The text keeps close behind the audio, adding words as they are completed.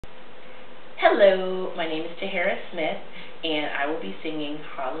Hello, my name is Tahera Smith, and I will be singing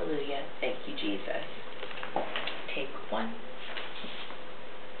Hallelujah, Thank You, Jesus. Take one.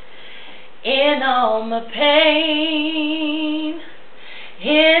 In all my pain,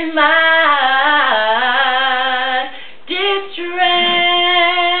 in my distress,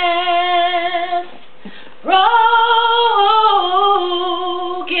 broken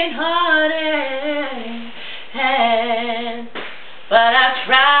hearted, but I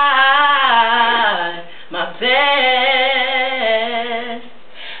tried my best.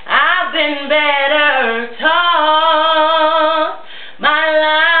 I've been better taught my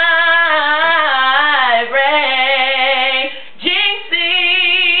life raging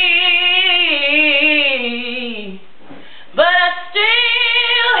sea, but I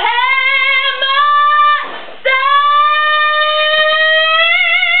still have my Savior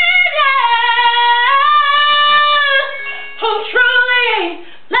who truly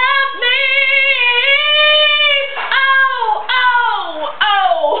loves me.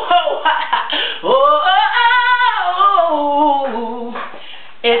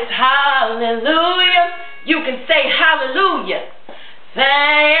 It's hallelujah. You can say hallelujah.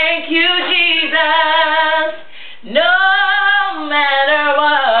 Thank you, Jesus.